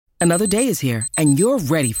Another day is here, and you're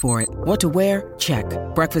ready for it. What to wear? Check.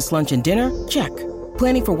 Breakfast, lunch, and dinner? Check.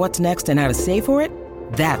 Planning for what's next and how to save for it?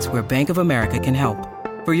 That's where Bank of America can help.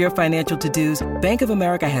 For your financial to-dos, Bank of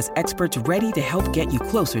America has experts ready to help get you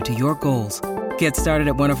closer to your goals. Get started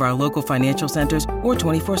at one of our local financial centers or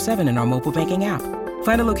 24/7 in our mobile banking app.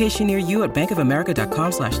 Find a location near you at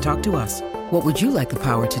bankofamerica.com/talktous. What would you like the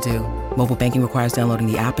power to do? Mobile banking requires downloading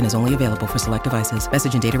the app and is only available for select devices.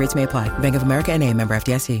 Message and data rates may apply. Bank of America N.A., member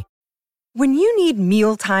FDIC. When you need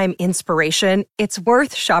mealtime inspiration, it's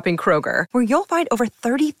worth shopping Kroger, where you'll find over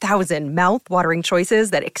 30,000 mouth-watering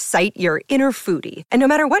choices that excite your inner foodie. And no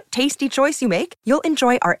matter what tasty choice you make, you'll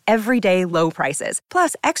enjoy our everyday low prices,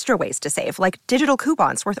 plus extra ways to save, like digital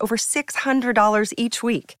coupons worth over $600 each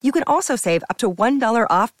week. You can also save up to $1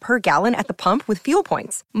 off per gallon at the pump with fuel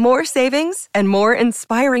points. More savings and more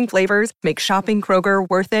inspiring flavors make shopping Kroger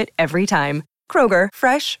worth it every time. Kroger,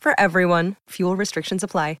 fresh for everyone. Fuel restrictions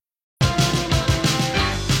apply.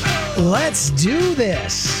 Let's do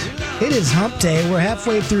this. It is hump day. We're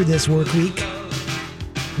halfway through this work week.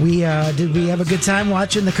 Did we have a good time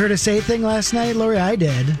watching the Curtis A thing last night, Lori? I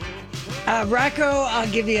did. Rocco, I'll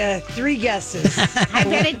give you 3 guesses. I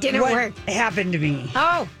bet it didn't work. What happened to me?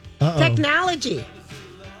 Oh, technology.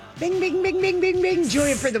 Bing, bing, bing, bing, bing, bing.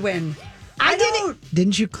 Julia for the win. I didn't.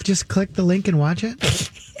 Didn't you just click the link and watch it?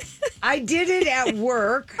 I did it at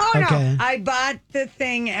work. Oh, no. Okay. I bought the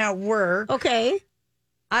thing at work. Okay.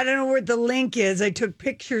 I don't know where the link is. I took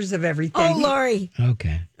pictures of everything. Oh, Lori.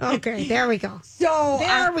 Okay. Okay, there we go. So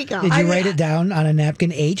There we go. Did you write it down on a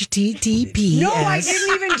napkin? HTTPS. No, I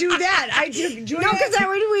didn't even do that. I took Julia. No, because that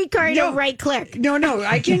would require No. a right click. No,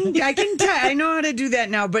 I can I know how to do that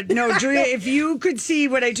now, but no, Julia, if you could see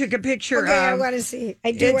what I took a picture Okay, I of. want to see.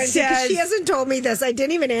 I do It want to see, 'cause says- she hasn't told me this. I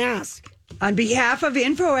didn't even ask. On behalf of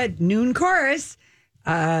Info at Noon Chorus,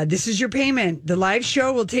 this is your payment. The live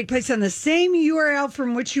show will take place on the same URL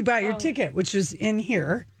from which you bought your ticket, which was in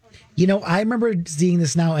here. You know, I remember seeing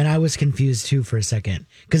this now, and I was confused too for a second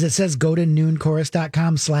because it says go to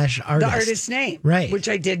noonchorus.com/artist. The artist's name. Right. Which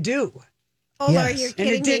I did do. Oh, Yes. Lori, you're And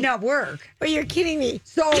kidding it did me. not work. Oh, you're kidding me.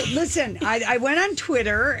 So listen, I went on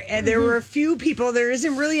Twitter and there were a few people. There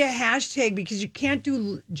isn't really a hashtag because you can't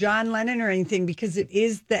do John Lennon or anything because it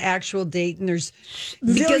is the actual date and there's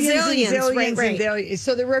zillions Gazillions, and zillions right, and right. zillions.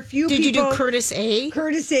 So there were a few Did people. you do Curtis A?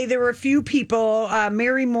 Curtis A. There were a few people.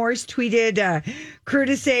 Mary Morse tweeted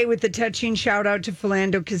Curtis A. with a touching shout out to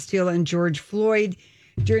Philando Castile and George Floyd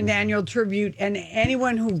during the annual tribute. And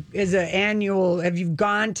anyone who is an annual, have you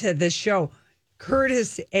gone to this show?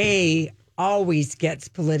 Curtis A. always gets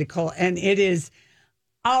political, and it is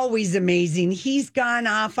always amazing. He's gone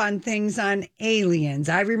off on things on aliens.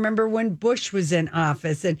 I remember when Bush was in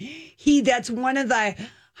office, and that's one of the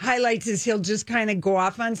highlights is he'll just kind of go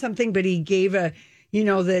off on something, but he gave I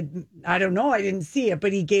don't know, I didn't see it,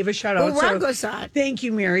 but he gave a shout out. Well, Rocco saw it. Thank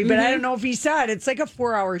you, Mary, but I don't know if he saw it. It's like a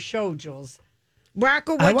 4-hour show, Jules.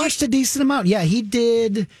 Rocco, I watched a decent amount. Yeah, he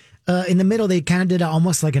did. In the middle, they kind of did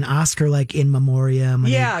almost like an Oscar, like in memoriam.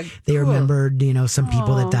 And Yeah, they cool. remembered, some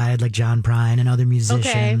people that died, like John Prine and other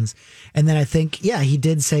musicians. And then I think, he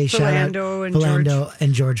did say shout out Philando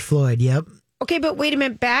and George Floyd. Yep. Okay, but wait a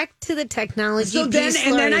minute. Back to the technology So then, piece,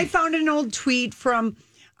 and then Lori. I found an old tweet from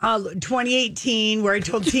 2018 where I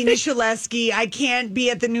told Tina Shaleski I can't be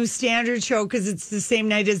at the New Standard show because it's the same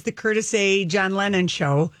night as the Curtis A. John Lennon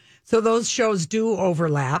show. So those shows do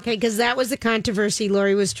overlap. Okay, because that was the controversy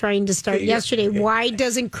Lori was trying to start yesterday. Why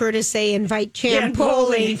doesn't Curtis A. invite Jan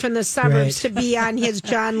Poling from the suburbs to be on his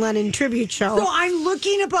John Lennon tribute show? So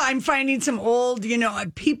I'm finding some old,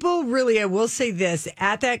 people really, I will say this,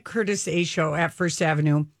 at that Curtis A. show at First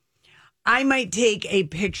Avenue, I might take a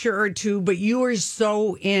picture or two, but you are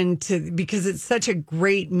so into, because it's such a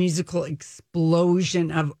great musical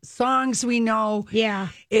explosion of songs we know. Yeah.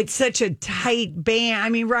 It's such a tight band. I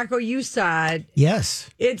mean, Rocco, you saw it.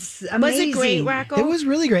 Yes. It's amazing. Was it great, Rocco? It was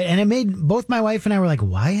really great. And it made both my wife and I were like,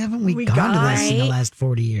 why haven't we gone to this in the last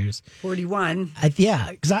 40 years? 41.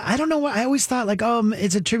 Because I don't know what I always thought, like,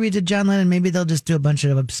 it's a tribute to John Lennon. Maybe they'll just do a bunch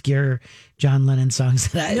of obscure John Lennon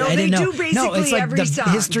songs that I didn't know. No, they do basically no, it's like every the song.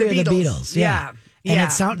 history of the Beatles. Yeah.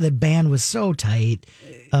 And the band was so tight.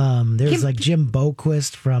 There's like Jim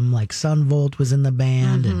Boquist from like Sunvolt was in the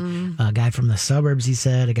band, and a guy from the suburbs, he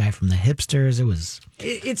said, a guy from the hipsters. It was.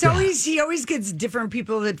 It's always, he always gets different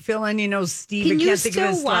people that fill in, Steve. Can I you can't think of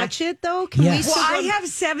his still watch last- it, though? Can Yes. we Well, still I have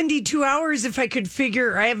 72 hours if I could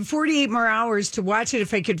figure, I have 48 more hours to watch it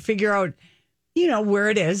if I could figure out, where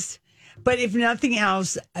it is. But if nothing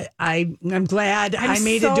else, I'm glad I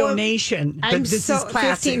made a donation. But this is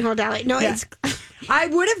classic. $15. No, Yeah. it's. I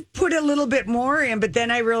would have put a little bit more in, but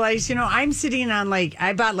then I realized, I'm sitting on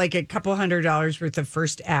I bought like a couple $100 worth of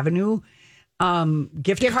First Avenue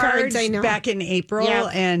gift cards I know. back in April. Yeah.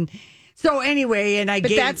 And so anyway, But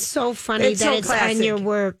that's so funny that it's classic. on your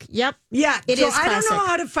work. Yep. Yeah, it so is I don't know classic.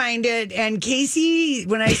 how to find it. And Casey,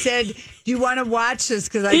 when I said, "Do you want to watch this?"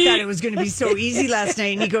 because I thought it was going to be so easy last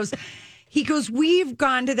night, and he goes, "We've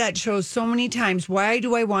gone to that show so many times. Why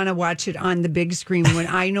do I want to watch it on the big screen when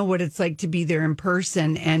I know what it's like to be there in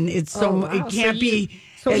person?" And it's it can't be.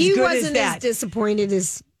 So as he good wasn't as as disappointed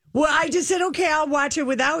as. Well, I just said, okay, I'll watch it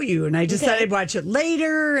without you. And I just thought I'd watch it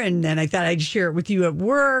later. And then I thought I'd share it with you at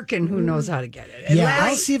work. And who knows how to get it. And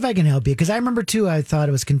I'll see if I can help you. Because I remember, too, I thought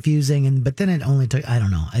it was confusing. But then it only took, I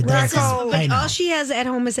don't know. All she has at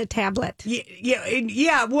home is a tablet.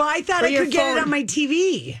 Yeah. Well, I thought Or I your could get it phone. on my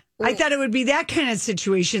TV. I thought it would be that kind of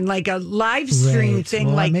situation, like a live stream thing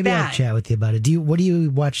well, like maybe that. I'll chat with you about it. What do you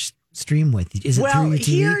watch stream with? Is it through your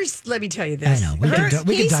TV? Let me tell you this. I know. We can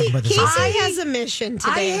talk about this. Casey has a mission I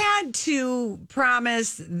today. had to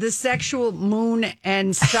promise the sexual moon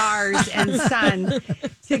and stars and sun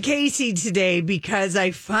to Casey today because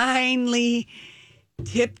I finally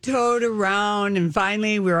tiptoed around and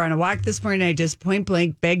finally we were on a walk this morning. I just point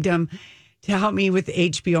blank begged him to help me with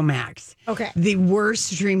HBO Max. Okay. The worst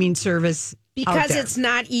streaming service out Because there. it's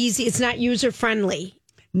not easy. It's not user friendly.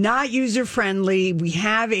 Not user friendly. We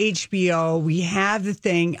have HBO. We have the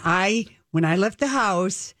thing. When I left the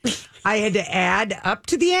house, I had to add up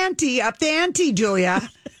the ante, Julia,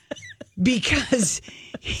 because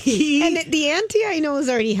And the ante I know is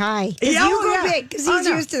already high. Because Yeah, you oh, go yeah. big because Oh, he's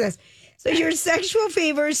no. used to this. So your sexual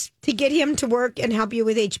favors to get him to work and help you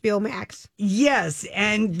with HBO Max. Yes,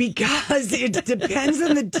 and because it depends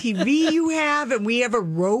on the TV you have, and we have a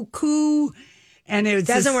Roku, and it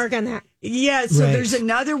Doesn't work on that. Yeah, so Right. there's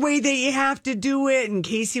another way that you have to do it. And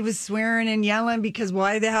Casey was swearing and yelling because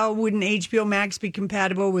why the hell wouldn't HBO Max be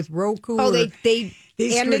compatible with Roku? Oh, or- they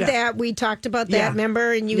screwed ended up. that. We talked about that, Yeah.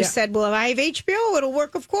 remember? And you Yeah. said, "Well, if I have HBO, it'll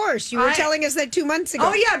work." Of course, you were telling us that 2 months ago.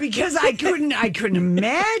 Oh yeah, because I couldn't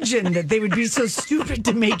imagine that they would be so stupid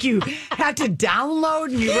to make you have to download,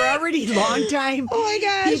 and you were already long time Oh my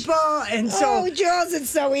gosh. people, and so Oh, Jules, it's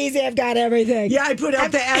so easy. I've got everything. yeah, I put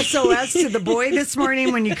out the SOS to the boy this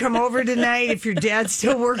morning. When you come over tonight, if your dad's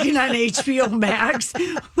still working on HBO Max,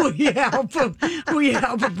 will you help him? Will you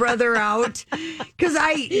help a brother out? Because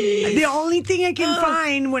the only thing I can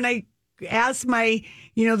find when I ask my,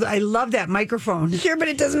 I love that microphone. Sure, but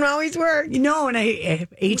it doesn't always work. And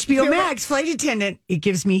HBO Max flight attendant, it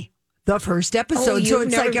gives me the first episode, so you've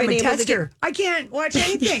it's never like I'm been a able to tester. I can't watch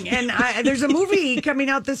anything, and there's a movie coming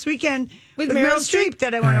out this weekend with Meryl Streep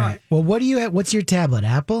that I want to watch. Well, what's your tablet?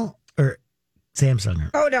 Apple or Samsung?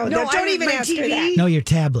 Oh, no, No, don't even my ask her TV. that. No, your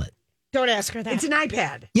tablet. Don't ask her that. It's an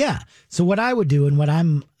iPad. Yeah. So what I would do, and what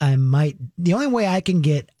the only way I can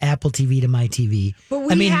get Apple TV to my TV, But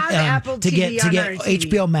we have Apple to TV get on our TV.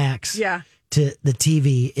 HBO Max, Yeah. to the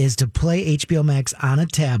TV is to play HBO Max on a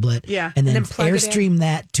tablet, Yeah. and then then plug it in. Airstream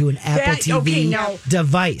that to an Apple TV okay, now-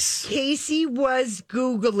 device. Casey was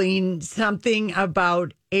Googling something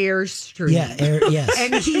about Airstream. Yeah, yes,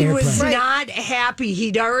 And he was Airplane. not happy.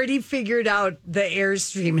 He'd already figured out the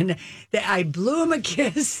Airstream. And I blew him a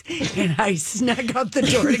kiss and I snuck out the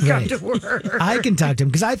door to come Right. to work. I can talk to him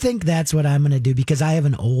because I think that's what I'm going to do because I have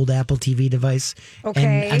an old Apple TV device, Okay.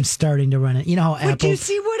 and I'm starting to run it. You know how But Apple. you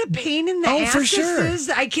see what a pain in the ass for this sure. is?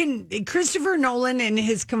 Christopher Nolan and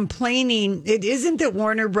his complaining, it isn't that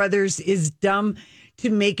Warner Brothers is dumb to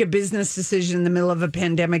make a business decision in the middle of a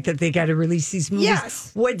pandemic that they got to release these movies. Yes.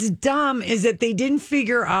 What's dumb is that they didn't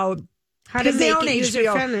figure out How to 'cause they make own it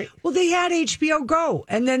user-friendly. Well, they had HBO Go,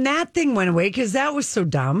 and then that thing went away because that was so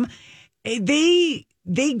dumb. They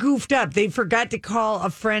goofed up. They forgot to call a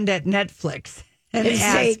friend at Netflix and And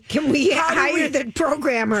ask, say, can we how do hire we- the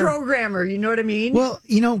programmer? programmer. You know what I mean? Well,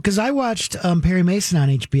 because I watched Perry Mason on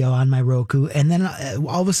HBO on my Roku, and then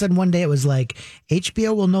all of a sudden one day it was like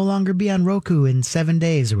HBO will no longer be on Roku in 7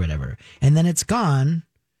 days or whatever, and then it's gone.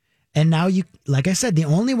 And now like I said, the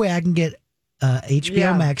only way I can get HBO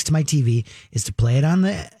Yeah. Max to my TV is to play it on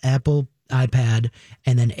the Apple iPad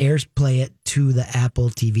and then play it to the Apple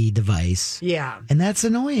TV device. Yeah. And that's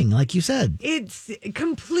annoying, like you said. It's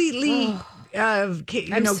completely. I'm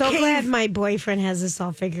so glad my boyfriend has this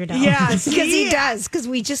all figured out. Yeah, because see? he does. Because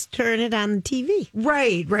we just turn it on the TV.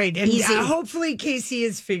 Right. And Easy. hopefully Casey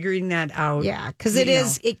is figuring that out. Yeah, because you it know.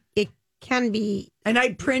 is. It can be. And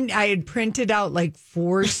I had printed out like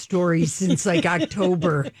 4 stories since like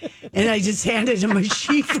October, and I just handed him a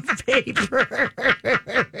sheet of paper.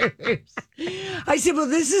 I said, well,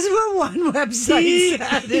 this is what one website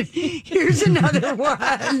said. And here's another one.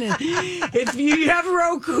 If you have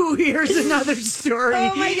Roku, here's another story.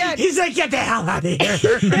 Oh, my God. He's like, get the hell out of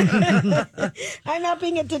here. I'm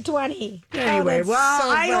upping it to 20. Anyway,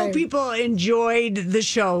 well, I hope people. people enjoyed the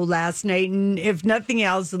show last night. And if nothing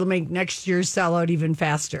else, it'll make next year's sellout even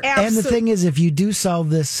faster. And the thing is, if you do solve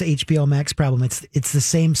this HBO Max problem, it's the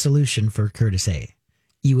same solution for Curtis A.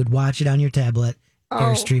 You would watch it on your tablet,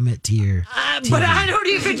 airstream it to your TV. But I don't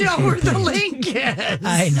even know where the link is.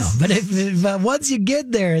 I know, but once you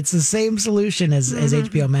get there, it's the same solution as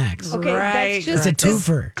HBO Max. Okay, Right. that's just It's a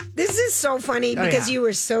twofer. This is so funny because you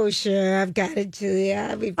were so sure. I've got it,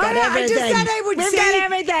 Julia. We've got I everything. just said I would We've say got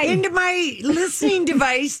everything. into my listening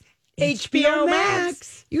device, HBO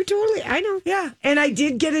Max. You totally. I know. Yeah, and I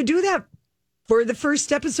did get to do that for the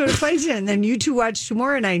first episode of Flight Attendant, and then you two watched two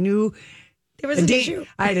more, and I knew There was an issue.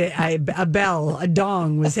 a bell, a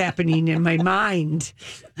dong was happening in my mind.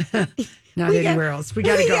 Not anywhere else. We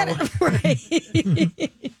got to go.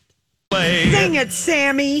 Right. Sing it,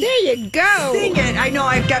 Sammy. There you go. Sing it. I know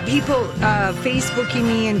I've got people Facebooking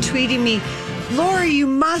me and tweeting me, Lori, you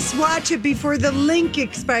must watch it before the link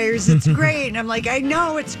expires. It's great. And I'm like, I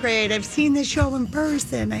know it's great. I've seen the show in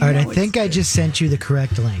person. All right, I think I just sent you the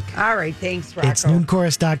correct link. All right, thanks, Rocco. It's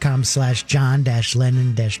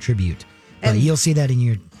noonchorus.com/John-Lennon-tribute. You'll see that in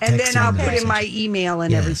your text. And then I'll put message. in my email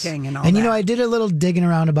and everything and all And that. you know, I did a little digging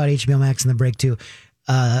around about HBO Max in the break too.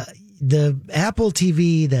 The Apple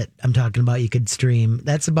TV that I'm talking about, you could stream.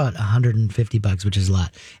 That's about $150, which is a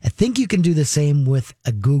lot. I think you can do the same with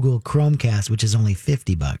a Google Chromecast, which is only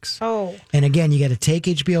 $50. Oh. And again, you got to take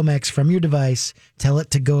HBO Max from your device, tell it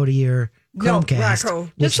to go to your Chromecast, Rocco.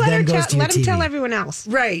 which Just let then her goes to your let him TV. tell everyone else.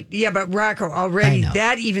 Right. Yeah, but Rocco, I already, know.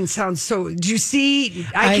 that even sounds so. Do you see?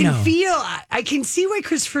 I I know. can feel, I can see why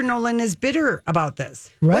Christopher Nolan is bitter about this.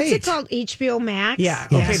 Right. What's it called? HBO Max? Yeah.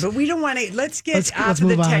 Yes. Okay. But we don't want to, let's get Let's off of the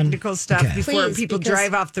move on. technical stuff Okay. before Please, people because-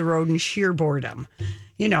 drive off the road in sheer boredom.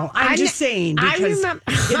 You know, I'm I just kn- saying I because remember-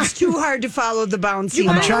 it's too hard to follow the bouncing.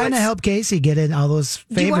 I'm wanna know trying to what's- help Casey get in all those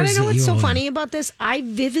favors. Do you want to know that what's you so owe him. funny about this? I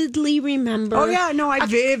vividly remember. Oh, yeah. No, I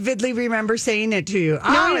vividly remember saying it to you.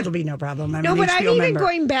 Oh, it'll be no problem. I'm No, an but HBO I'm even member.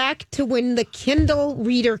 going back to when the Kindle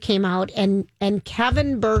Reader came out, and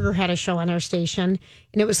Kevin Berger had a show on our station,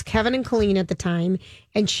 and it was Kevin and Colleen at the time,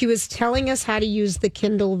 and she was telling us how to use the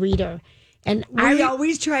Kindle Reader. And We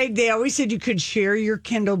always tried. They always said you could share your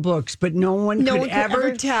Kindle books, but no one could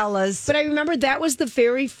ever tell us. But I remember that was the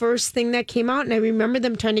very first thing that came out, and I remember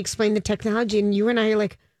them trying to explain the technology, and you and I are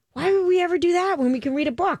like, why would we ever do that when we can read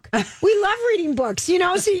a book? We love reading books, you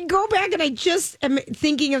know? So you go back, and I just am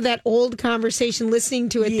thinking of that old conversation, listening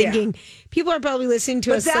to it, Yeah. thinking, people are probably listening to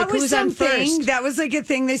But us that like, was who's on something. first? That was like a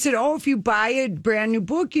thing. They said, "Oh, if you buy a brand new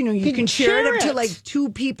book, you know, you can share it up to like 2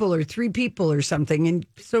 people or 3 people or something." And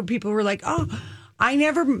so people were like, "Oh, I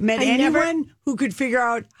never met anyone who could figure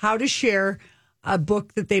out how to share a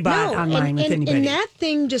book that they bought online with anybody." And that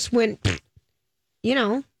thing just went, you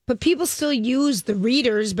know, but people still use the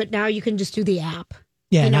readers, but now you can just do the app.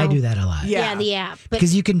 Yeah, you and I know? do that a lot. Yeah, the app. But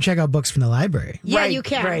Because you can check out books from the library. yeah, Right, you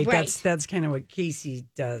can. Right. Right. That's kind of what Casey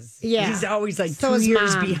does. Yeah. He's always like So 2 is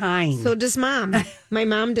years Mom. behind. So does Mom. My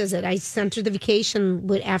mom does it. I sent her the vacation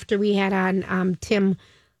after we had on Tim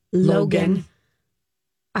Logan.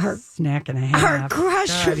 Our snack and a half. our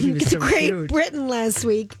crush God, he from was so Great cute. Britain last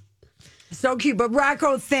week. So cute. But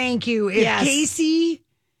Rocco, thank you. If Yes. Casey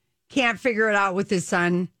can't figure it out with his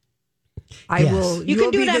son, I Yes. will. You can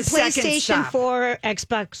will do be it on the second PlayStation stop. 4,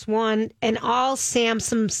 Xbox One, and all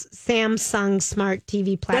Samsung smart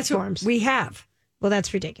TV That's platforms. what we have. Well,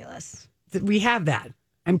 that's ridiculous. We have that.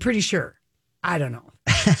 I'm pretty sure. I don't know.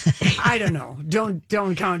 I don't know.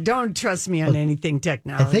 Don't count. Don't trust me on anything I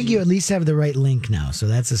technology. think you at least have the right link now, so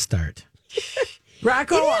that's a start.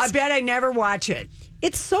 Rocco, I bet I never watch it.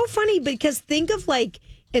 It's so funny because think of like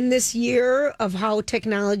in this year of how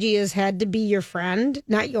technology has had to be your friend,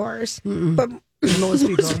 not yours, but Most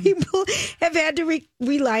people. most people have had to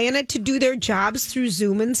rely on it to do their jobs through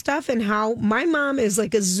Zoom and stuff. And how my mom is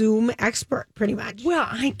like a Zoom expert, pretty much. Well,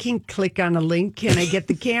 I can click on a link. Can I get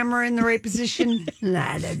the camera in the right position?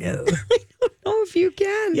 I don't know. Oh, if you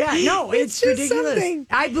can. Yeah, no, it's just ridiculous. something.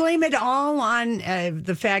 I blame it all on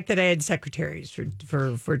the fact that I had secretaries for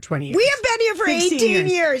 20 years. We have been here for 16 18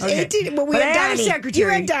 years. Okay. 18. Well, we But had I had a Donnie.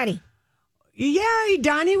 secretary. You had Donnie. Yeah,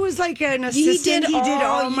 Donnie was like an He assistant. did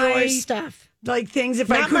all my your stuff. Like things, if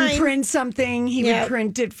Not I couldn't mine. print something, he would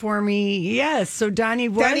print it for me. Yes, so Donnie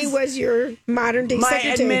was your modern day my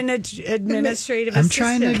secretary. administrative I'm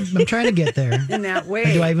assistant. trying to get there. In that way.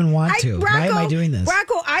 Or do I even want to? Why am I Rocco, doing this?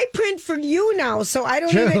 Rocco, I print for you now, so I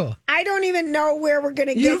don't even know where we're going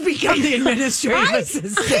to get. You've become the administrative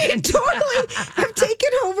assistant. I've taken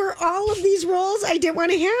over all of these roles I didn't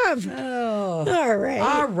want to have. Oh. All right.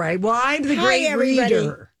 All right. Well, I'm the great everybody.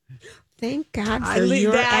 reader. Thank God I for leave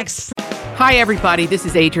your that. Hi, everybody. This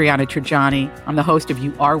is Adriana Trajani. I'm the host of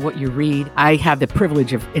You Are What You Read. I have the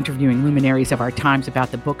privilege of interviewing luminaries of our times about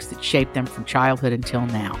the books that shaped them from childhood until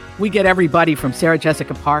now. We get everybody from Sarah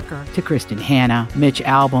Jessica Parker to Kristen Hanna, Mitch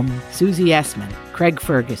Albom, Susie Essman, Craig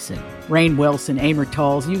Ferguson, Rainn Wilson, Amor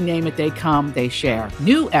Tolls, you name it, they come, they share.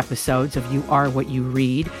 New episodes of You Are What You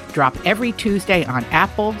Read drop every Tuesday on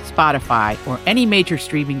Apple, Spotify, or any major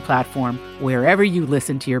streaming platform wherever you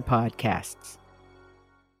listen to your podcasts.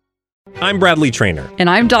 I'm Bradley Trainer. And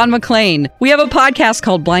I'm Don McClain. We have a podcast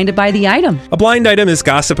called Blinded by the Item. A blind item is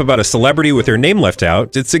gossip about a celebrity with their name left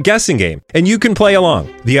out. It's a guessing game, and you can play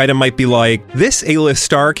along. The item might be like, this A-list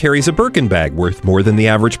star carries a Birkin bag worth more than the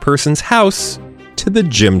average person's house to the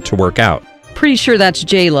gym to work out. Pretty sure that's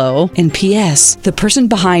J-Lo. And P.S. the person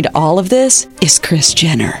behind all of this is Kris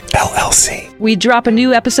Jenner, LLC. We drop a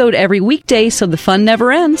new episode every weekday so the fun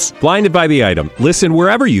never ends. Blinded by the Item. Listen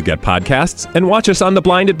wherever you get podcasts and watch us on the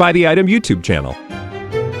Blinded by the Item YouTube channel.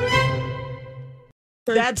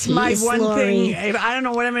 That's my one thing. I don't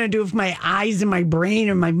know what I'm going to do if my eyes and my brain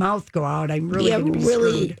and my mouth go out. I'm really going to be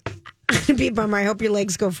screwed. Be a bummer. I hope your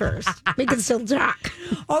legs go first. We can still talk.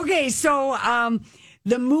 Okay, so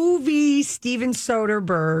the movie Steven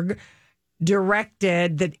Soderbergh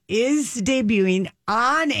directed that is debuting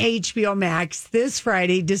on HBO Max this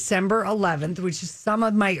Friday, December 11th, which is some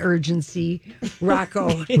of my urgency, Rocco,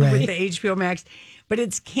 with the HBO Max. But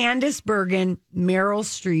it's Candice Bergen, Meryl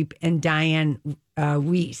Streep, and Diane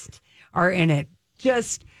Wiest are in it.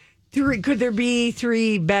 Just three. Could there be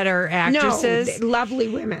three better actresses? No, lovely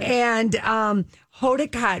women. And Hoda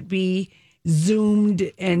Kotb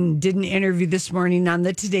Zoomed and did an interview this morning on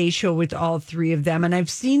the Today Show with all three of them. And I've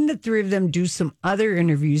seen the three of them do some other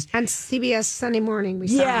interviews. On CBS Sunday Morning, we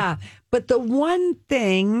saw. Yeah. But the one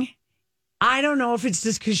thing, I don't know if it's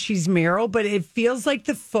just because she's Meryl, but it feels like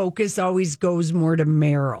the focus always goes more to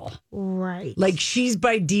Meryl. Right. Like she's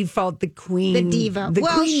by default the queen. The diva. The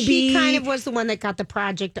queen she bee. kind of was the one that got the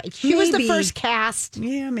project. She was the first cast.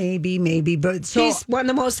 Yeah, maybe. But she's won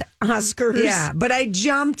the most Oscars. Yeah, but I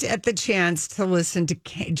jumped at the chance to listen to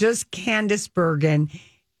just Candice Bergen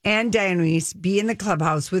and Diane Wiest be in the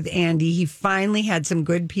clubhouse with Andy. He finally had some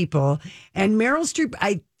good people. And Meryl Streep,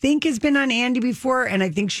 I think, has been on Andy before, and I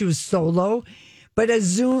think she was solo. But a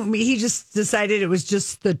Zoom, he just decided it was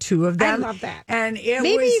just the two of them. I love that. And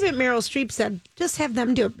maybe even Meryl Streep said, just have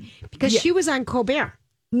them do it. Because she was on Colbert.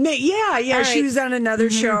 Yeah. Right. She was on another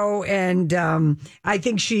show. And I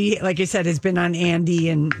think she, like I said, has been on Andy.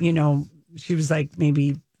 And, she was like,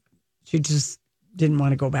 maybe she just didn't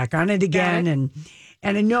want to go back on it again.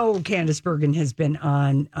 And I know Candice Bergen has been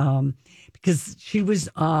on because she was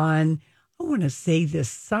on, I want to say this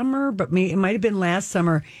summer, but it might have been last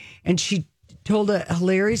summer. And she told a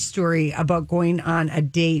hilarious story about going on a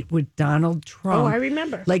date with Donald Trump. Oh, I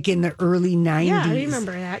remember. Like in the early 90s. Yeah, I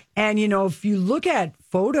remember that. And, if you look at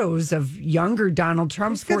photos of younger Donald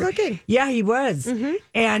Trump. He's good looking. Yeah, he was. Mm-hmm.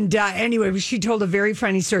 And anyway, she told a very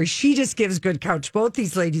funny story. She just gives good couch. Both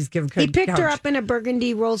these ladies give good couch. He picked her up in a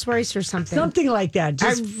burgundy Rolls Royce or something. Something like that.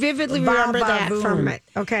 Just I vividly remember that from it.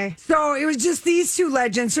 Okay. So it was just these two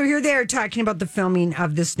legends. So here they are talking about the filming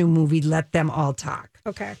of this new movie, Let Them All Talk.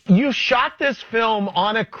 Okay. You shot this film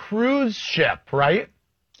on a cruise ship, right?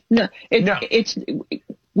 No, it's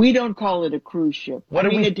we don't call it a cruise ship.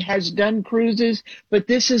 It has done cruises, but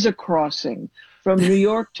this is a crossing from New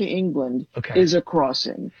York to England. Is a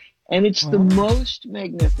crossing, and it's the most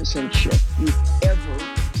magnificent ship you've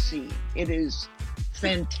ever seen. It is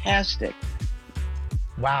fantastic.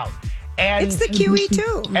 Wow, and it's the Kiwi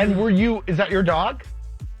too. And is that your dog?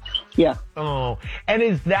 Yeah. Oh, and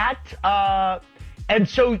is that? And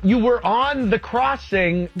so you were on the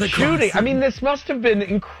crossing shooting. I mean, this must have been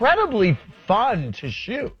incredibly fun to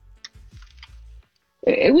shoot.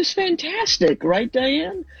 It was fantastic, right,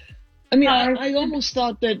 Diane? I mean, I almost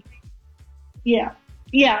thought that. Yeah,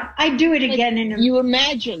 I'd do it again. You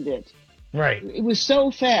imagined it. Right. It was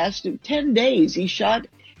so fast. In 10 days, he shot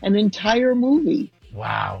an entire movie.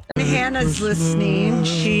 Wow. Hannah's listening.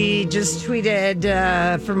 She just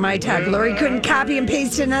tweeted from my tag, Lori couldn't copy and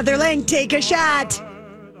paste another link. Take a shot.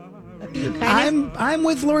 I'm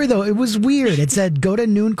with Lori, though. It was weird. It said, go to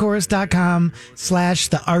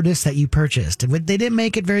noonchorus.com/the artist that you purchased. They didn't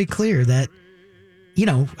make it very clear that,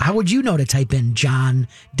 how would you know to type in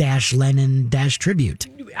John-Lennon-tribute?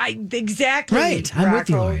 Exactly. Right. I'm with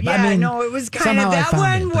you, Lori. Yeah, it was kind of, that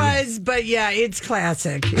one was, but yeah, it's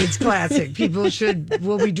classic. It's classic. People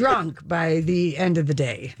will be drunk by the end of the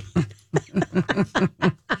day.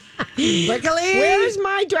 Luckily, where's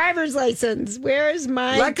my driver's license? Where's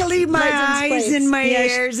my? Luckily, my eyes and my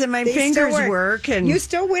ears and my fingers work, and you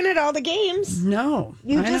still win at all the games. No,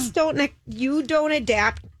 you just don't. You don't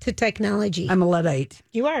adapt to technology. I'm a Luddite.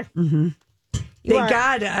 You are. Mm-hmm. Thank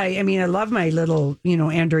God. I love my little,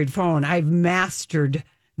 Android phone. I've mastered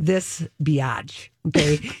this biatch.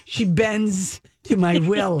 Okay, she bends to my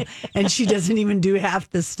will, and she doesn't even do half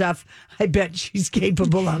the stuff I bet she's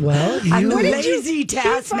capable of. Well, I'm the lazy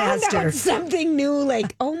taskmaster. Found out something new,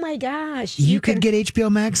 like, oh my gosh, you could get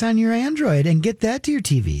HBO Max on your Android and get that to your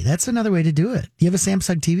TV. That's another way to do it. You have a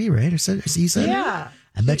Samsung TV, right? Or so you said? Yeah.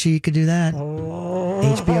 I bet you could do that.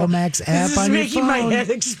 HBO Max app on your phone. This is making my head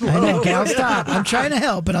explode. I know. Okay, I'll stop. I'm trying to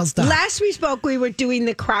help, but I'll stop. Last we spoke, we were doing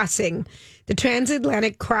the crossing. The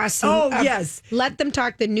transatlantic crossing. Oh, yes. Let Them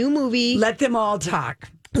Talk, the new movie. Let Them All Talk.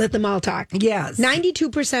 Let Them All Talk. Yes.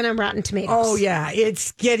 92% on Rotten Tomatoes. Oh, yeah.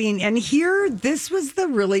 It's getting, and here, this was the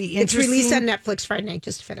really interesting. It's released on Netflix Friday night,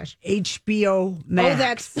 just to finish. HBO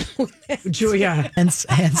Max. Oh, that's Julia. Hence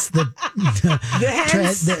the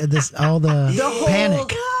whole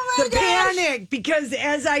panic. The panic, because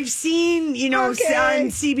as I've seen, on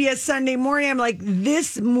CBS Sunday Morning, I'm like,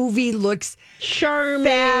 this movie looks charming,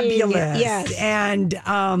 fabulous. Yes. And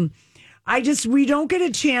we don't get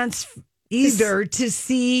a chance either to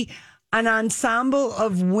see an ensemble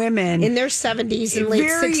of women in their 70s and late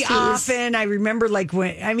 60s. Very often, I remember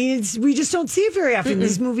we just don't see it very often.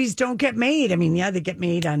 These movies don't get made. They get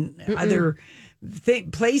made on other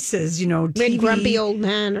places, TV. Grumpy Old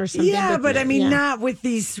Men or something. Yeah, but not with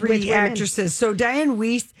these three actresses. So Diane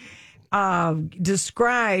Weiss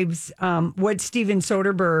describes what Steven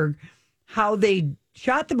Soderbergh, how they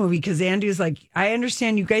shot the movie, because Andy's like, I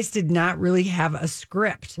understand you guys did not really have a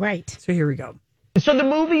script. Right. So here we go. So the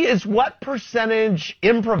movie is what percentage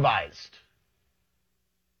improvised?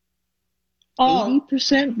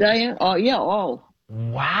 80%, Diane? Oh, yeah, all.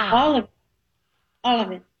 Wow. All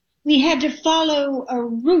of it. We had to follow a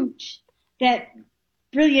route that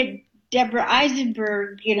brilliant Deborah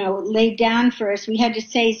Eisenberg, laid down for us. We had to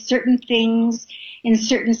say certain things in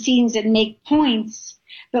certain scenes and make points,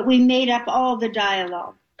 but we made up all the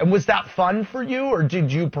dialogue. And was that fun for you, or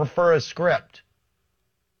did you prefer a script?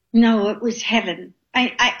 No, it was heaven.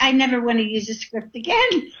 I never want to use a script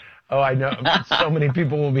again. Oh, I know. So many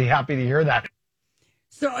people will be happy to hear that.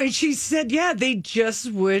 So and she said, yeah, they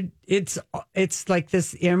just would. It's like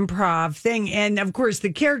this improv thing. And of course,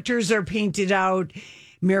 the characters are painted out.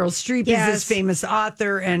 Meryl Streep is this famous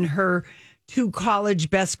author, and her two college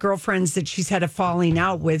best girlfriends that she's had a falling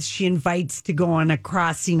out with, she invites to go on a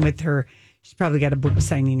crossing with her. She's probably got a book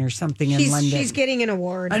signing or something in London. She's getting an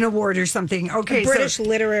award. An award or something. Okay, a British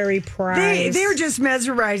Literary Prize. They were just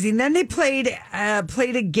mesmerizing. Then they played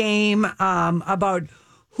a game about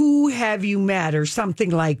who have you met or something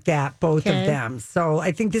like that, both of them. So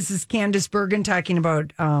I think this is Candice Bergen talking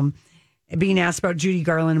about being asked about Judy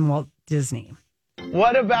Garland and Walt Disney.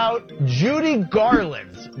 What about Judy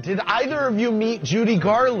Garland? Did either of you meet Judy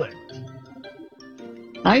Garland?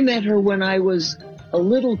 I met her when I was a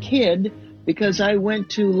little kid because I went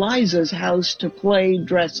to Liza's house to play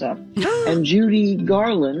dress up. And Judy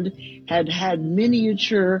Garland had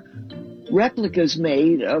miniature replicas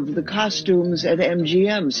made of the costumes at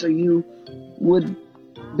MGM. So you would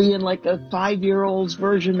be in like a 5-year-old's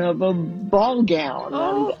version of a ball gown.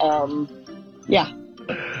 And, yeah.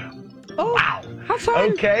 Oh, wow. How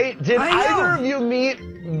fun. Okay. Did either of you meet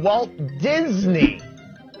Walt Disney?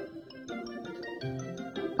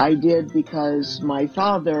 I did, because my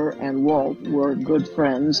father and Walt were good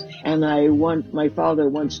friends, and my father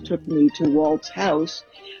once took me to Walt's house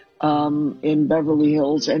in Beverly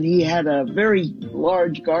Hills, and he had a very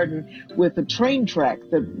large garden with a train track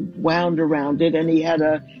that wound around it, and he had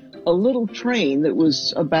a little train that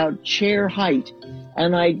was about chair height,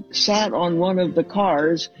 and I sat on one of the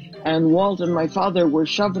cars, and Walt and my father were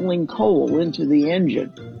shoveling coal into the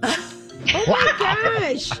engine. Oh my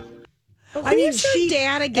gosh. Who's her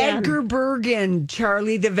dad again? Edgar Bergen,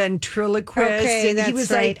 Charlie the ventriloquist. Okay, that's he was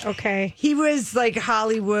right. Okay. He was like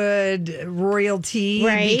Hollywood royalty,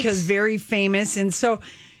 right? Because very famous. And so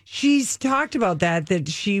she's talked about that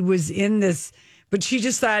she was in this, but she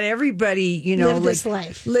just thought everybody, live this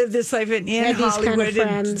life in Hollywood, kind of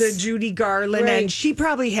and the Judy Garland. Right. And she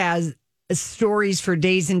probably has stories for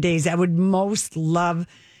days and days. I would most love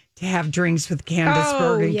to have drinks with Candace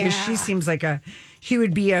Bergen because she seems like she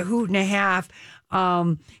would be a hoot and a half.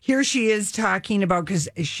 Here she is talking about, because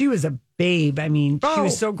she was a babe. I mean, she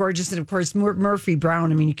was so gorgeous. And of course, Murphy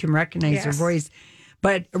Brown, I mean, you can recognize her voice.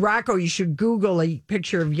 But Rocco, you should Google a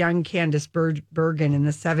picture of young Candace Bergen in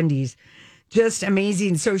the 70s. Just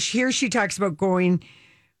amazing. So here she talks about going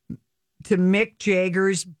to Mick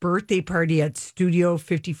Jagger's birthday party at Studio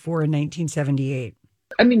 54 in 1978.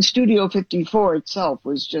 I mean, Studio 54 itself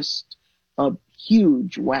was just a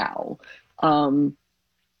huge wow.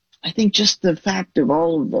 I think just the fact of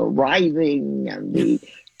all of the writhing and the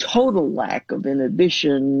total lack of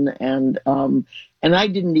inhibition, and I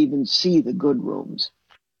didn't even see the good rooms.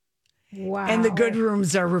 Wow. And the good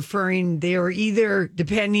rooms are they are either,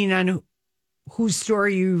 depending on whose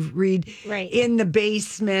story you read, in the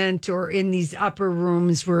basement or in these upper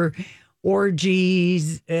rooms were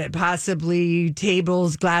orgies, possibly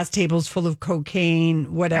glass tables full of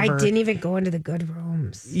cocaine, whatever. I didn't even go into the good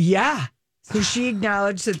rooms. Yeah. So she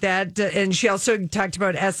acknowledged that, and she also talked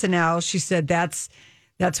about SNL. She said that's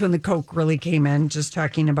when the coke really came in, just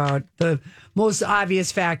talking about the most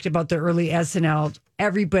obvious fact about the early SNL.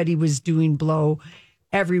 Everybody was doing blow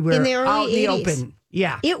everywhere, in the early out in the 80s. open.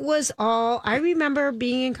 Yeah. It was all, I remember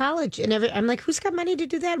being in college and I'm like, who's got money to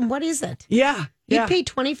do that? And what is it? Yeah. You'd pay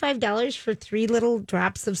 $25 for 3 little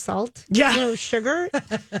drops of salt, sugar.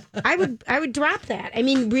 I would drop that. I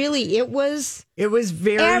mean, really, it was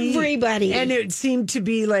very everybody. And it seemed to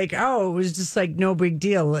be like, it was just like no big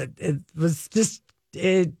deal. It was just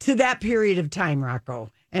to that period of time, Rocco.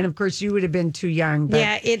 And of course, you would have been too young. But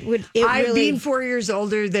I've been 4 years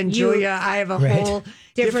older than Julia. I have a whole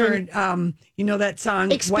different that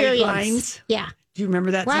song, experience. White Lines? Yeah. Do you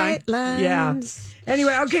remember that White song? Lines. Yeah.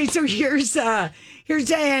 Anyway, okay, so here's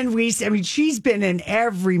Diane Weiss. I mean, she's been in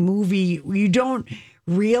every movie. You don't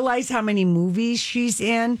realize how many movies she's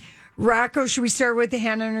in. Rocco, should we start with the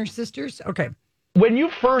Hannah and her sisters? Okay. When you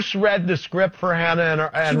first read the script for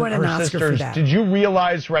Hannah and her sisters, did you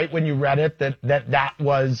realize right when you read it that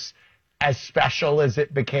was as special as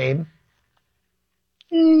it became?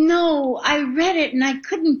 No, I read it and I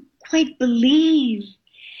couldn't quite believe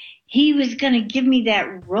he was going to give me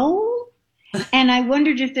that role. And I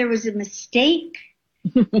wondered if there was a mistake.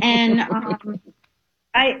 And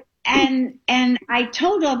I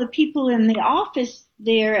told all the people in the office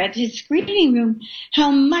there at his screening room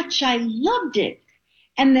how much I loved it.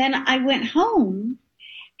 And then I went home,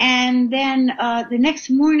 and then the next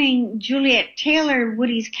morning, Juliet Taylor,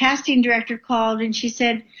 Woody's casting director, called, and she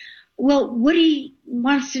said, well, Woody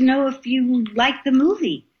wants to know if you like the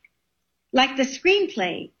movie, like the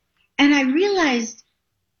screenplay. And I realized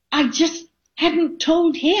I just hadn't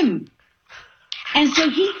told him. And so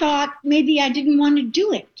he thought maybe I didn't want to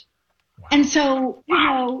do it. Wow. And so,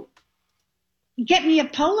 get me a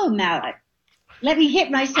polo mallet. Let me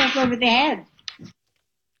hit myself over the head.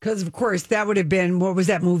 Because, of course, that would have been, what was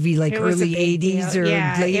that movie, like early 80s or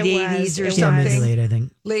late 80s or something? Late, I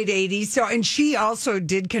think. Late 80s. So, and she also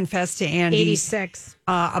did confess to Andy. 86.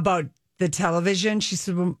 About the television. She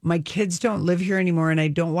said, well, my kids don't live here anymore and I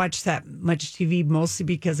don't watch that much TV, mostly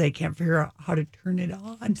because I can't figure out how to turn it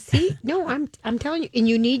on. See? No, I'm telling you. And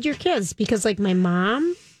you need your kids because, like, my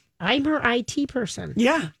mom, I'm her IT person.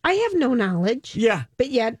 Yeah. I have no knowledge. Yeah. But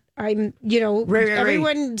yet I'm,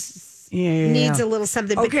 everyone needs a little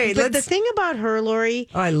something. Okay, but the thing about her, Lori.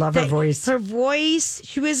 Oh, I love her voice. Her voice,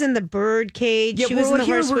 she was in the Birdcage. Yeah, she was in the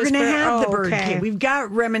Horse we're going to have the Birdcage. Okay. We've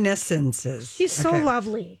got reminiscences. She's so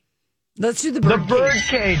lovely. Let's do the Birdcage. The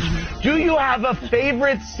Birdcage. Do you have a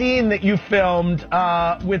favorite scene that you filmed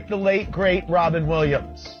with the late, great Robin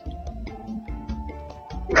Williams?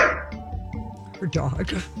 Her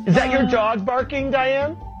dog. Is that your dog barking,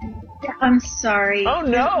 Diane? I'm sorry. Oh,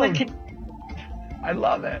 no. I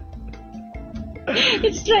love it.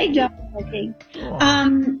 It's my dog barking.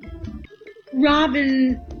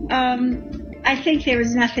 Robin, I think there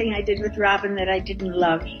was nothing I did with Robin that I didn't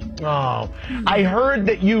love. Oh, I heard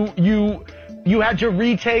that you had to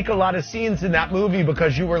retake a lot of scenes in that movie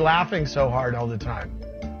because you were laughing so hard all the time.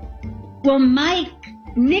 Well, Mike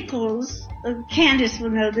Nichols, Candace will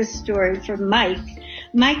know this story from Mike.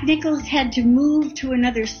 Mike Nichols had to move to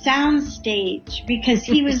another sound stage because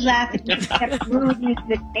he was laughing and kept moving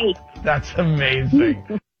the tape. That's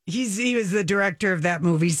amazing. He was the director of that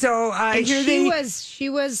movie. So she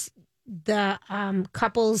was the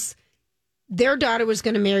couple's. Their daughter was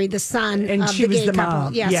going to marry the son and of she the was gay the couple.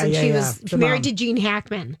 mom. Yes, and she was married to Gene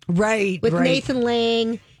Hackman. Right. With Nathan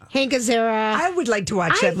Lang, Hank Azaria. I would like to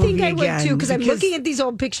watch that movie again. I think I would too, because I'm looking at these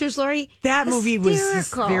old pictures, Lori. That movie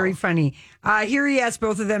was very funny. Here he asked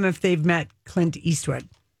both of them if they've met Clint Eastwood.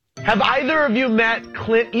 Have either of you met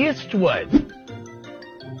Clint Eastwood?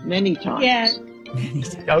 Many times. Yeah.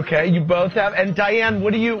 Okay, you both have. And Diane,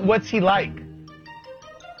 what's he like?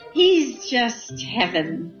 He's just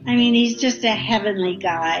heaven. I mean, he's just a heavenly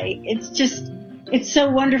guy. It's so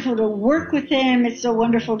wonderful to work with him. It's so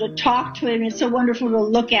wonderful to talk to him. It's so wonderful to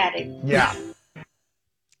look at him. Yeah.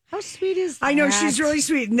 How sweet is that? I know, she's really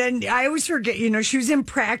sweet. And then I always forget, she was in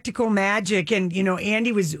Practical Magic, and,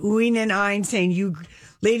 Andy was oohing and eyeing, saying, you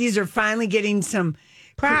ladies are finally getting some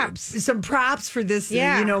props for this,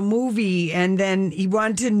 movie. And then he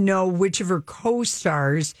wanted to know which of her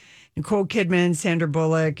co-stars, Nicole Kidman, Sandra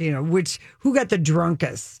Bullock, who got the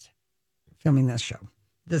drunkest filming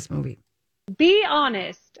this movie. Be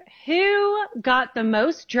honest. Who got the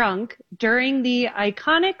most drunk during the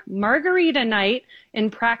iconic margarita night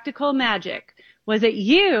in Practical Magic? Was it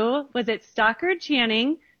you? Was it Stockard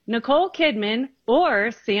Channing, Nicole Kidman,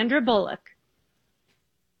 or Sandra Bullock?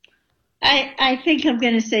 I think I'm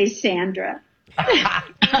going to say Sandra.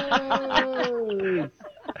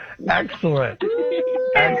 Excellent.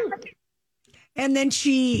 And then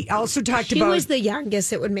she also talked about... She was the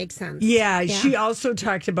youngest, it would make sense. Yeah, she also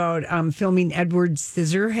talked about filming Edward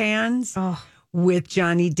Scissorhands with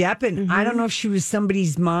Johnny Depp. And I don't know if she was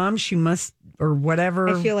somebody's mom. She must, or whatever.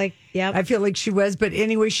 I feel like she was. But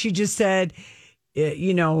anyway, she just said,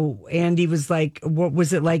 Andy was like, what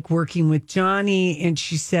was it like working with Johnny? And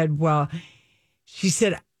she said,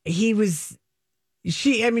 he was...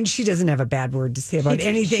 She doesn't have a bad word to say about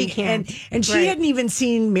anything. She can't. And she hadn't even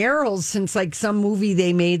seen Meryl since like some movie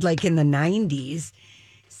they made like in the 90s.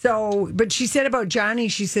 So, but she said about Johnny,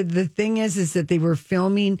 she said the thing is that they were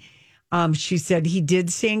filming. She said he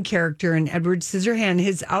did stay in character, and Edward Scissorhand,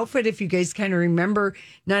 his outfit, if you guys kind of remember,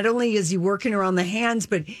 not only is he working around the hands,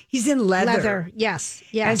 but he's in leather. Yes.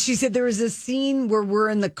 And she said there was a scene where we're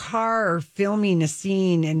in the car filming a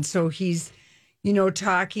scene, and so he's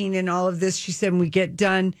talking and all of this. She said, when we get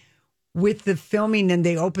done with the filming and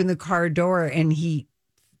they open the car door and he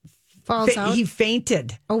falls out. He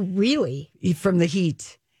fainted. Oh, really? From the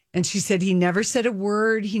heat. And she said he never said a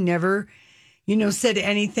word. He never, said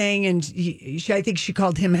anything. And I think she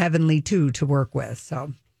called him heavenly too to work with.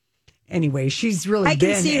 So anyway, she's really I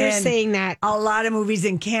can see her saying that. A lot of movies.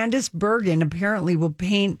 And Candice Bergen apparently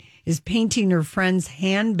is painting her friends'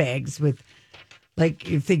 handbags with,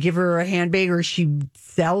 like, if they give her a handbag or she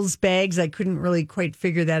sells bags. I couldn't really quite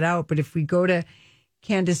figure that out. But if we go to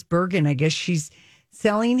Candice Bergen, I guess she's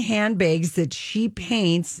selling handbags that she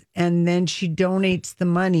paints and then she donates the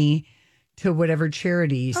money to whatever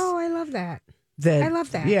charities. Oh, I love that. I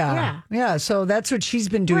love that. Yeah. So that's what she's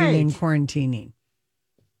been doing in quarantining.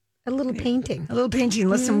 A little painting.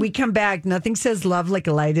 Listen, we come back. Nothing says love like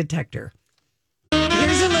a lie detector.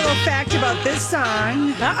 Here's a little fact about this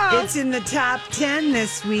song. It's in the top 10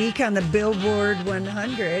 this week on the Billboard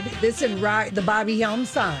 100. This and the Bobby Helms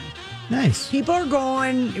song. Nice. People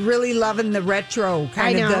are really loving the retro,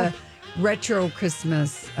 the retro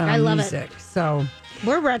Christmas I love music. So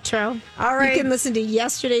we're retro. All right. You can listen to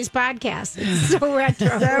yesterday's podcast. It's so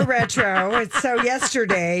retro. It's so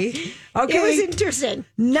yesterday. Okay. It was interesting.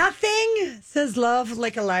 Nothing says love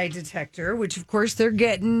like a lie detector, which of course they're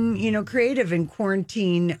getting, creative in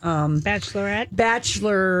quarantine. Bachelorette.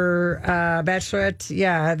 Bachelorette.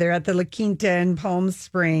 Yeah. They're at the La Quinta in Palm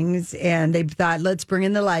Springs and they thought, let's bring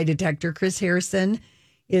in the lie detector. Chris Harrison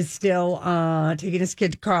is still taking his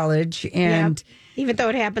kid to college and even though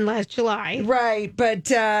it happened last July. Right.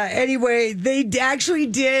 But anyway, they actually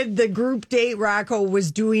did the group date. Rocco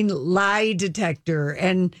was doing lie detector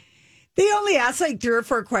and they only asked like 3 or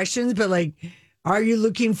 4 questions, but like, are you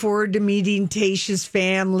looking forward to meeting Tayshia's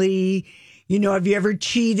family? Have you ever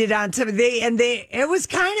cheated on somebody? It was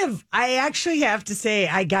kind of, I actually have to say,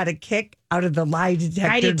 I got a kick out of the lie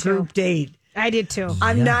detector group date. I did too.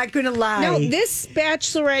 I'm not going to lie. No, this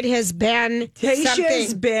Bachelorette has been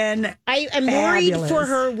Tayshia's been I'm worried for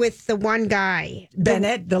her with the one guy.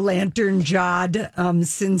 Bennett, the lantern-jawed,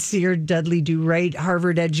 sincere Dudley Do-Right,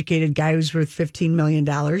 Harvard-educated guy who's worth $15 million.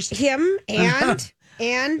 Him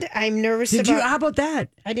and I'm nervous how about that?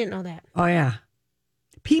 I didn't know that. Oh, yeah.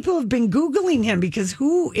 People have been Googling him because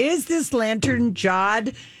who is this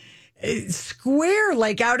lantern-jawed square,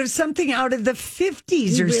 like out of the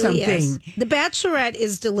 50s or something? Is. The Bachelorette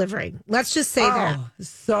is delivering. Let's just say that.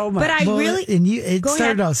 So much. But it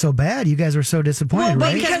started out so bad. You guys were so disappointed,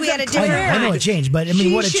 right? Because we had a different. I know it changed, but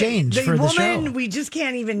what a change for the show. The woman, we just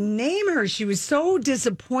can't even name her. She was so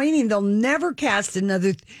disappointing. They'll never cast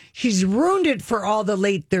another. She's ruined it for all the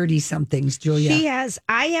late 30-somethings, Julia. She has.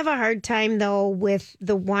 I have a hard time though with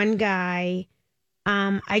the one guy.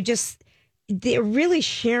 they're really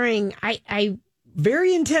sharing. I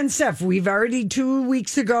very intense stuff. We've already 2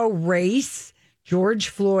 weeks ago race George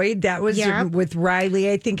Floyd. That was with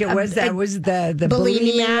Riley. I think it was. That was the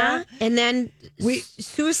bulimia, and then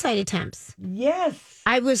suicide attempts. Yes,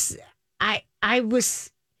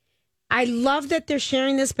 I love that they're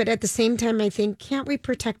sharing this, but at the same time, I think, can't we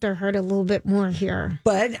protect our heart a little bit more here?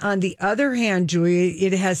 But on the other hand, Julia,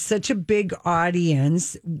 it has such a big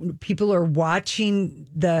audience. People are watching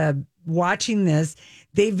this.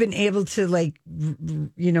 They've been able to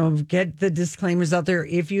get the disclaimers out there.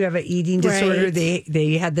 If you have an eating disorder,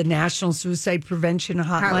 they had the National Suicide Prevention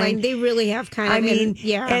Hotline. They really have and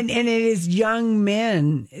it is young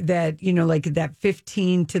men that, like that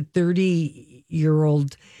 15 to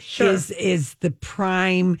 30-year-old is the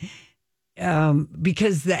prime,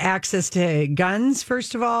 because the access to guns,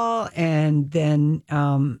 first of all, and then,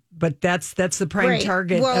 but that's the prime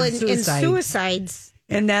target of suicide. And suicides.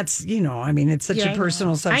 And that's, it's such a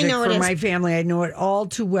personal subject for my family. I know it all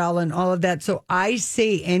too well and all of that. So I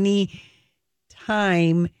say any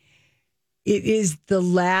time it is the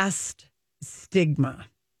last stigma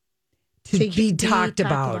to be talked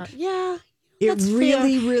about. Yeah. It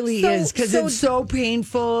really is, because it's so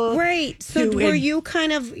painful. Right. So were you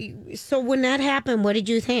kind of, when that happened, what did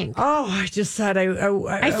you think? Oh, I just thought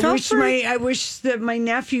I wish that my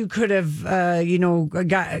nephew could have,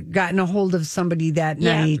 gotten a hold of somebody that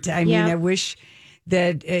night. I mean, I wish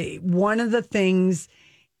that one of the things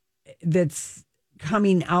that's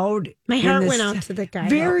coming out. My heart went out to the guy.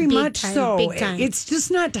 Very much time, so. Big time. It's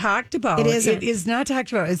just not talked about. It isn't. It is not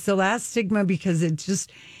talked about. It's the last stigma because it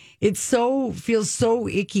feels so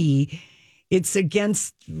icky. It's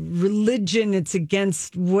against religion. It's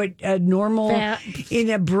against what a normal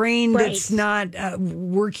in a brain that's not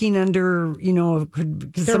working under,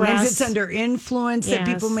 because sometimes it's under influence that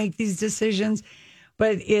people make these decisions.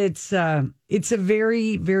 But it's a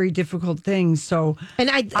very, very difficult thing. So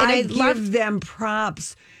I give them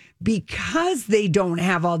props because they don't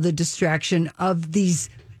have all the distraction of these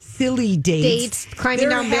silly dates climbing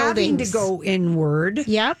down buildings. They're having to go inward.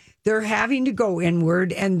 Yep. They're having to go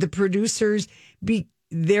inward, and the producers,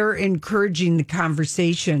 they're encouraging the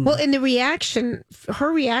conversation. Well, and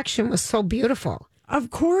her reaction was so beautiful.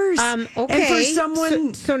 Of course. Okay. And for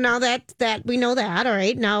someone... So now that we know that, all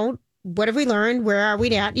right, now what have we learned? Where are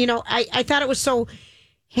we at? I thought it was so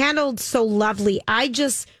handled so lovely. I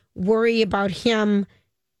just worry about him.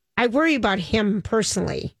 I worry about him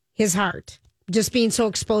personally, his heart. Just being so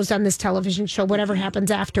exposed on this television show, whatever happens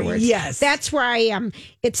afterwards. Yes. That's where I am.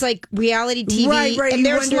 It's like reality TV. Right. And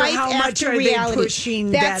there's life how after much are reality. They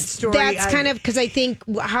pushing that story. That's kind of, because I think,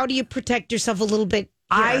 how do you protect yourself a little bit?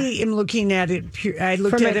 I am looking at it. I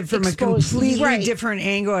looked at it from a completely different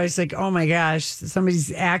angle. I was like, oh my gosh,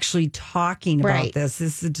 somebody's actually talking about this.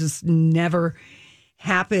 This just never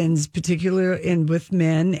happens, particularly with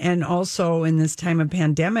men. And also in this time of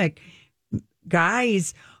pandemic,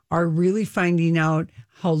 guys are really finding out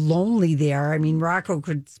how lonely they are. I mean, Rocco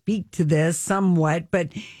could speak to this somewhat, but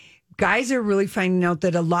guys are really finding out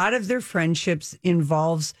that a lot of their friendships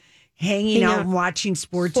involves hanging out and watching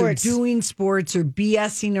sports or doing sports or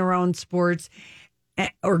BSing around sports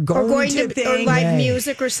or going to things. Or live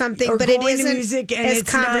music or something, or but it isn't as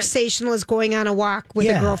conversational as going on a walk with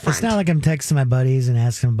a girlfriend. It's not like I'm texting my buddies and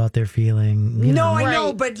asking them about their feeling. I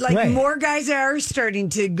know, but more guys are starting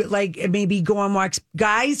to maybe go on walks.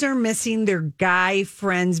 Guys are missing their guy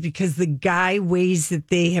friends because the guy ways that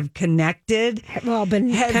they have connected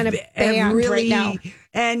been kind of banned right now.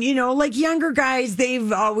 And, younger guys,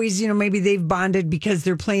 they've always, maybe they've bonded because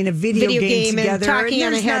they're playing a video game together. And talking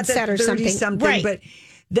on a headset or something. Right. But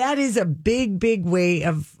that is a big, big way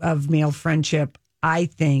of male friendship, I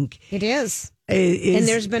think. It is. And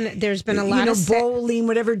there's been a lot of bowling,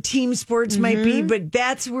 whatever team sports might be. But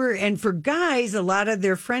that's where, and for guys, a lot of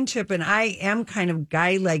their friendship, and I am kind of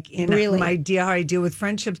guy-like in my idea how I deal with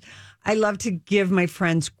friendships. I love to give my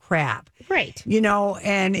friends crap. Right.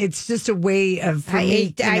 And it's just a way of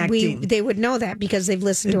me connecting. They would know that because they've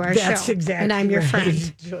listened to our show. That's exactly. And I'm your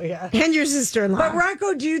friend. Julia. And your sister-in-law. But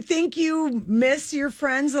Rocco, do you think you miss your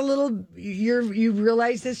friends a little? You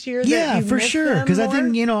realize this year that you for miss sure. them Because I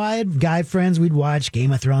more? think, I had guy friends. We'd watch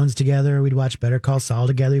Game of Thrones together. We'd watch Better Call Saul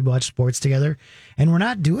together. We'd watch sports together. And we're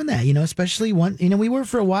not doing that, especially we were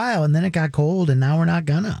for a while and then it got cold and now we're not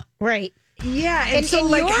gonna. Right. Yeah, and so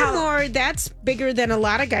that's bigger than a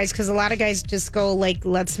lot of guys because a lot of guys just go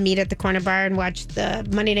let's meet at the corner bar and watch the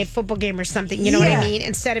Monday Night Football game or something. You know what I mean?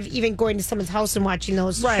 Instead of even going to someone's house and watching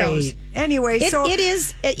those shows. Anyway, it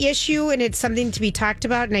is an issue and it's something to be talked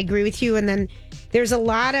about. And I agree with you. And then there's a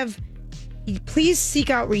lot of please seek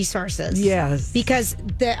out resources. Yes. Because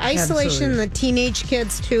the isolation, the teenage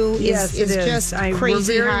kids too, is just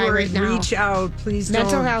crazy high right now. Reach out. Please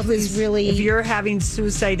Mental health is really... If you're having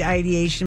suicide ideation,